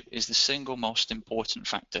leadership is the single most important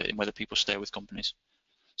factor in whether people stay with companies.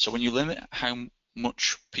 So when you limit how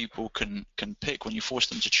much people can pick, when you force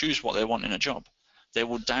them to choose what they want in a job, they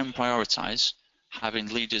will down prioritize having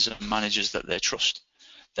leaders and managers that they trust.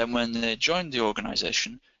 Then when they join the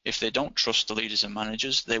organization, if they don't trust the leaders and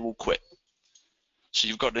managers, they will quit. So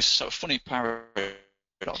you've got this sort of funny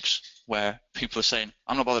paradox where people are saying,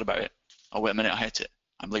 I'm not bothered about it. Oh, wait a minute, I hate it.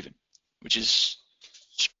 I'm leaving, which is,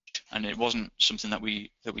 and it wasn't something that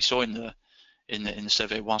we saw in the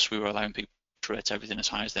survey whilst we were allowing people to rate everything as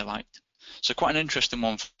high as they liked. So quite an interesting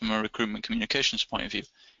one from a recruitment communications point of view,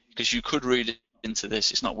 because you could read into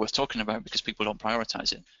this, it's not worth talking about because people don't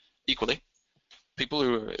prioritize it. Equally, people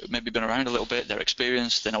who have maybe been around a little bit, they're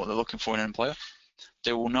experienced, they know what they're looking for in an employer,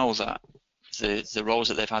 they will know that the roles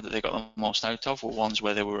that they've had that they got the most out of were ones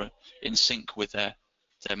where they were in sync with their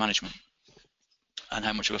management, and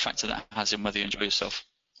how much of a factor that has in whether you enjoy yourself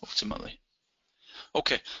ultimately.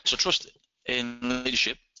 Okay, so trust in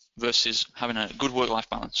leadership versus having a good work-life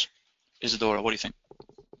balance. Isadora, what do you think?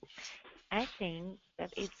 I think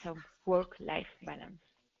that it's a work-life balance.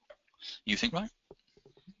 You think right?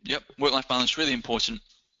 Yep, work-life balance, really important.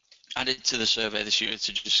 Added to the survey this year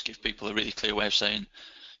to just give people a really clear way of saying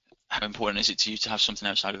how important is it to you to have something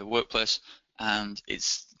outside of the workplace, and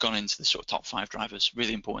it's gone into the sort of top 5 drivers,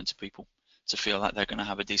 really important to people to feel like they're going to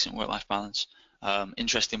have a decent work-life balance.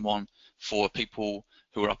 Interesting one for people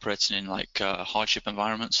who are operating in like hardship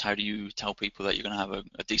environments. How do you tell people that you're going to have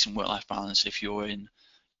a decent work-life balance if you're in,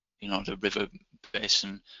 you know, the river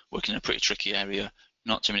basin, working in a pretty tricky area,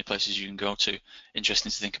 not too many places you can go to?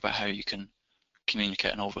 Interesting to think about how you can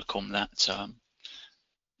communicate and overcome that,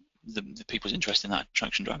 the people's interest in that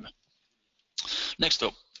attraction driver. Next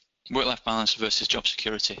up, work-life balance versus job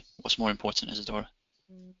security. What's more important, Isadora?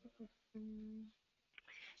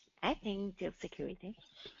 I think job security.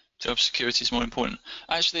 Job security is more important.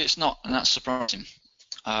 Actually, it's not, and that's surprising.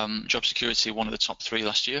 Job security, one of the top 3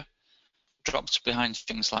 last year, dropped behind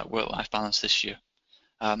things like work-life balance this year.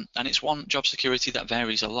 And it's one, job security, that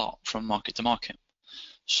varies a lot from market to market.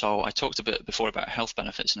 So I talked a bit before about health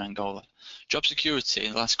benefits in Angola. Job security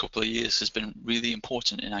in the last couple of years has been really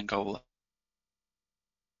important in Angola.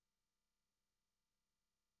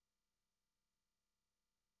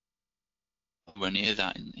 We're near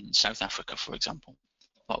that in South Africa, for example.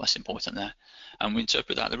 A lot less important there. And we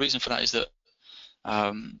interpret that. The reason for that is that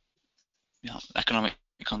you know, economic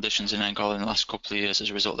conditions in Angola in the last couple of years as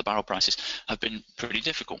a result of the barrel prices have been pretty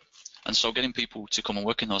difficult. And so getting people to come and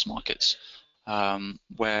work in those markets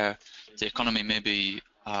where the economy maybe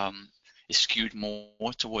is skewed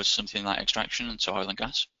more towards something like extraction and so oil and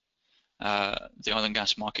gas. The oil and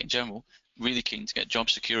gas market in general, really keen to get job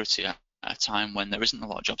security at a time when there isn't a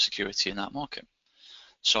lot of job security in that market.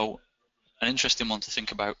 So an interesting one to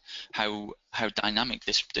think about how dynamic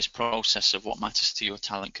this process of what matters to your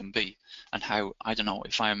talent can be, and how, I don't know,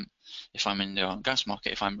 if I'm in the oil and gas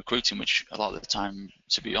market, if I'm recruiting, which a lot of the time,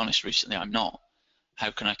 to be honest, recently I'm not,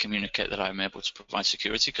 how can I communicate that I'm able to provide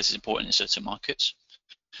security, because it's important in certain markets.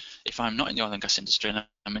 If I'm not in the oil and gas industry and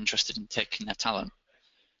I'm interested in taking their talent,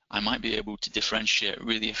 I might be able to differentiate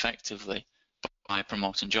really effectively by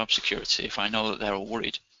promoting job security. If I know that they're all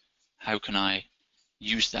worried, how can I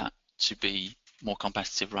use that to be more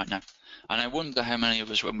competitive right now? And I wonder how many of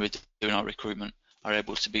us, when we're doing our recruitment, are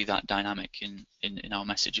able to be that dynamic in our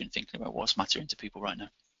messaging, thinking about what's mattering to people right now.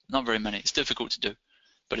 Not very many. It's difficult to do,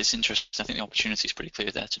 but it's interesting. I think the opportunity is pretty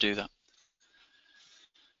clear there to do that.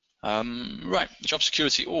 Right, job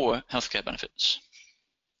security or healthcare benefits?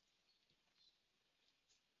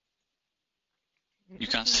 You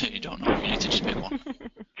can't say you don't know. You need to just pick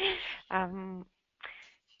one.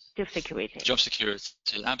 Job security. Job security,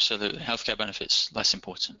 absolutely. Healthcare benefits, less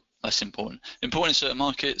important. Less important. Important in certain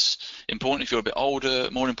markets, important if you're a bit older,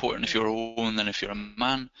 more important if you're a woman than if you're a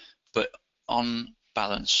man, but on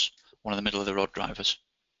balance, one of the middle of the road drivers.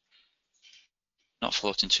 Not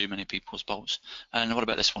floating too many people's boats. And what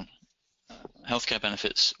about this one? Healthcare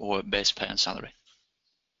benefits or base pay and salary?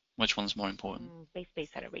 Which one's more important? Base pay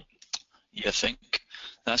salary. You think?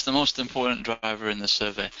 That's the most important driver in the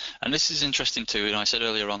survey. And this is interesting too. You know, I said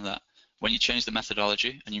earlier on that when you change the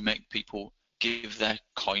methodology and you make people give their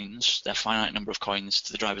coins, their finite number of coins,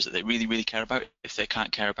 to the drivers that they really, really care about, if they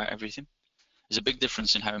can't care about everything, there's a big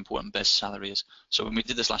difference in how important base salary is. So when we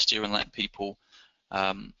did this last year and let people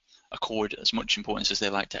accord as much importance as they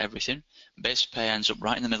like to everything, base pay ends up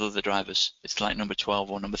right in the middle of the drivers. It's like number 12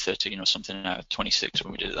 or number 13 or something out of 26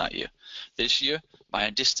 when we did it that year. This year, by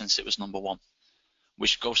a distance, it was number 1,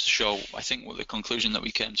 which goes to show, I think, what the conclusion that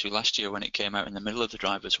we came to last year when it came out in the middle of the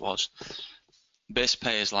drivers was base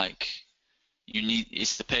pay is like,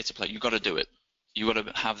 it's the pay to play. You've got to do it. You've got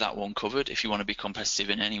to have that one covered if you want to be competitive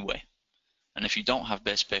in any way. And if you don't have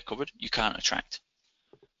base pay covered, you can't attract.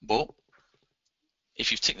 But if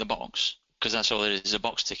you've ticked the box, because that's all it is, a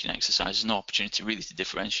box ticking exercise, there's no opportunity really to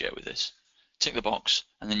differentiate with this. Tick the box,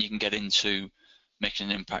 and then you can get into making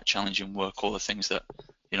an impact, challenging work, all the things that,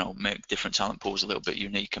 you know, make different talent pools a little bit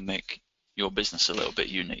unique and make your business a little bit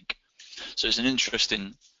unique. So it's an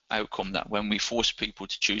interesting outcome that when we force people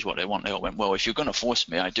to choose what they want, they all went, well, if you're going to force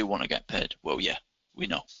me, I do want to get paid. Well, yeah, we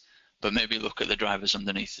know. But maybe look at the drivers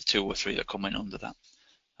underneath, the 2 or 3 that come in under that.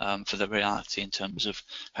 For the reality in terms of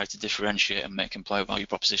how to differentiate and make employer value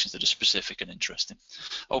propositions that are specific and interesting.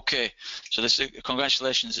 Okay, so this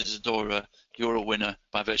congratulations, Isadora, you're a winner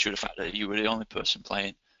by virtue of the fact that you were the only person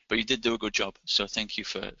playing, but you did do a good job, so thank you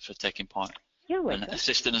for taking part and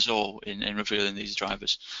assisting us all in revealing these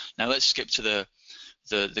drivers. Now let's skip to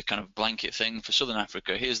the kind of blanket thing for Southern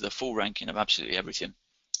Africa. Here's the full ranking of absolutely everything.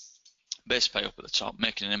 Base pay up at the top,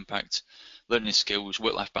 making an impact, learning skills,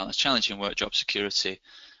 work-life balance, challenging work, job security,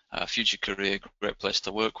 future career, great place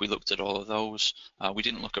to work. We looked at all of those. We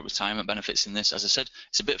didn't look at retirement benefits in this. As I said,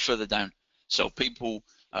 it's a bit further down. So people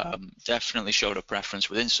definitely showed a preference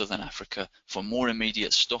within Southern Africa for more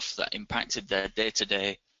immediate stuff that impacted their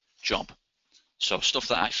day-to-day job. So stuff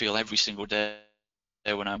that I feel every single day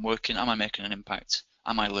when I'm working, am I making an impact?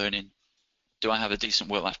 Am I learning? Do I have a decent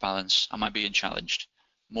work-life balance? Am I being challenged?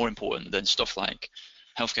 More important than stuff like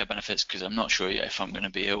healthcare benefits, because I'm not sure yet if I'm going to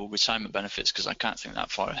be ill, retirement benefits, because I can't think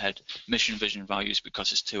that far ahead, mission, vision, values,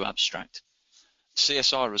 because it's too abstract.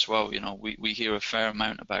 CSR as well, we hear a fair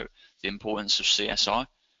amount about the importance of CSR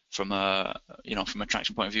from a, from a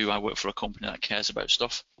traction point of view. I work for a company that cares about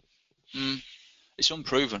stuff. It's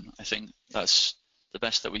unproven. I think that's the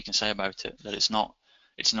best that we can say about it, that it's not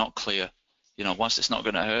clear. Whilst it's not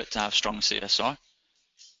going to hurt to have strong CSR,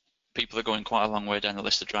 people are going quite a long way down the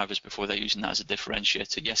list of drivers before they're using that as a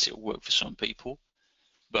differentiator. Yes, it will work for some people,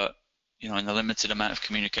 but in the limited amount of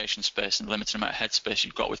communication space and the limited amount of headspace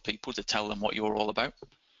you've got with people to tell them what you're all about,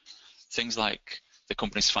 things like the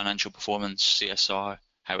company's financial performance, CSR,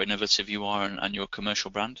 how innovative you are, and your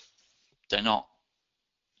commercial brand, they're not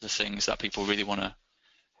the things that people really want to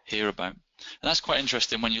hear about. And that's quite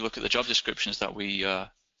interesting when you look at the job descriptions that we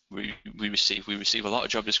receive. We receive a lot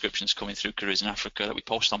of job descriptions coming through Careers in Africa that we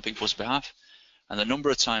post on people's behalf, and the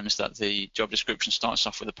number of times that the job description starts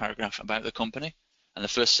off with a paragraph about the company, and the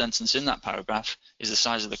first sentence in that paragraph is the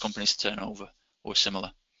size of the company's turnover or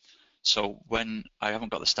similar. So when I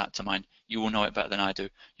haven't got the stat to mind, you will know it better than I do.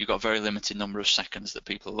 You've got a very limited number of seconds that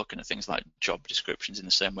people are looking at things like job descriptions, in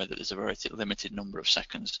the same way that there's a very limited number of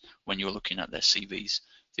seconds when you're looking at their CVs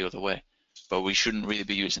the other way. But we shouldn't really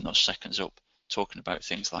be using those seconds up talking about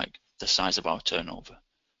things like the size of our turnover,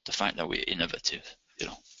 the fact that we're innovative.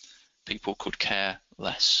 People could care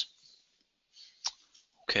less.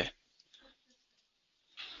 Okay.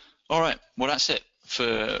 All right. Well, that's it for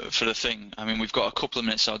the thing. I mean, we've got a couple of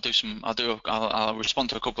minutes. I'll respond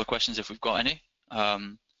to a couple of questions if we've got any.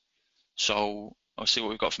 So I'll see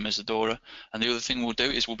what we've got from Isadora. And the other thing we'll do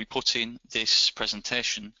is we'll be putting this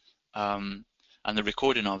presentation and the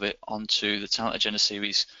recording of it onto the Talent Agenda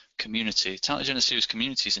Series community. Talent Agenda Series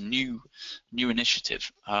community is a new initiative.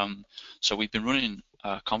 So we've been running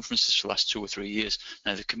conferences for the last 2 or 3 years.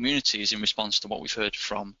 Now the community is in response to what we've heard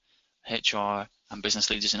from HR and business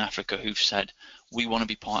leaders in Africa who've said, we want to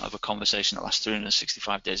be part of a conversation that lasts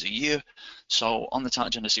 365 days a year. So on the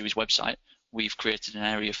Talent Agenda Series website, we've created an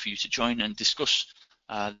area for you to join and discuss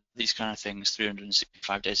these kind of things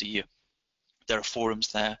 365 days a year. There are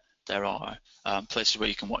forums there. There are places where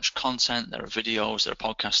you can watch content. There are videos, there are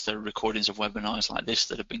podcasts, there are recordings of webinars like this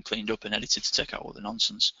that have been cleaned up and edited to take out all the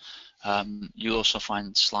nonsense. You'll also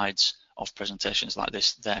find slides of presentations like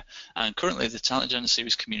this there. And currently the Talent Agenda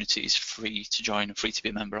Series community is free to join and free to be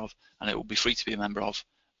a member of, and it will be free to be a member of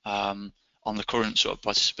on the current sort of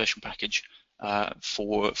participation package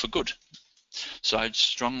for good. So I'd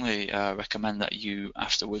strongly recommend that you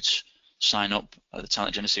afterwards sign up at the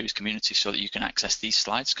Talent Agenda Series community so that you can access these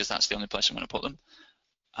slides, because that's the only place I'm going to put them.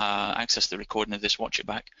 Access the recording of this, watch it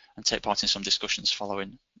back, and take part in some discussions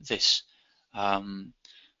following this. And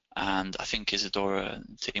I think Isadora and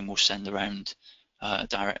the team will send around a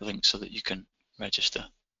direct link so that you can register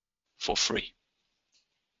for free.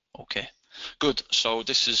 Okay, good. So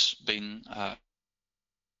this has been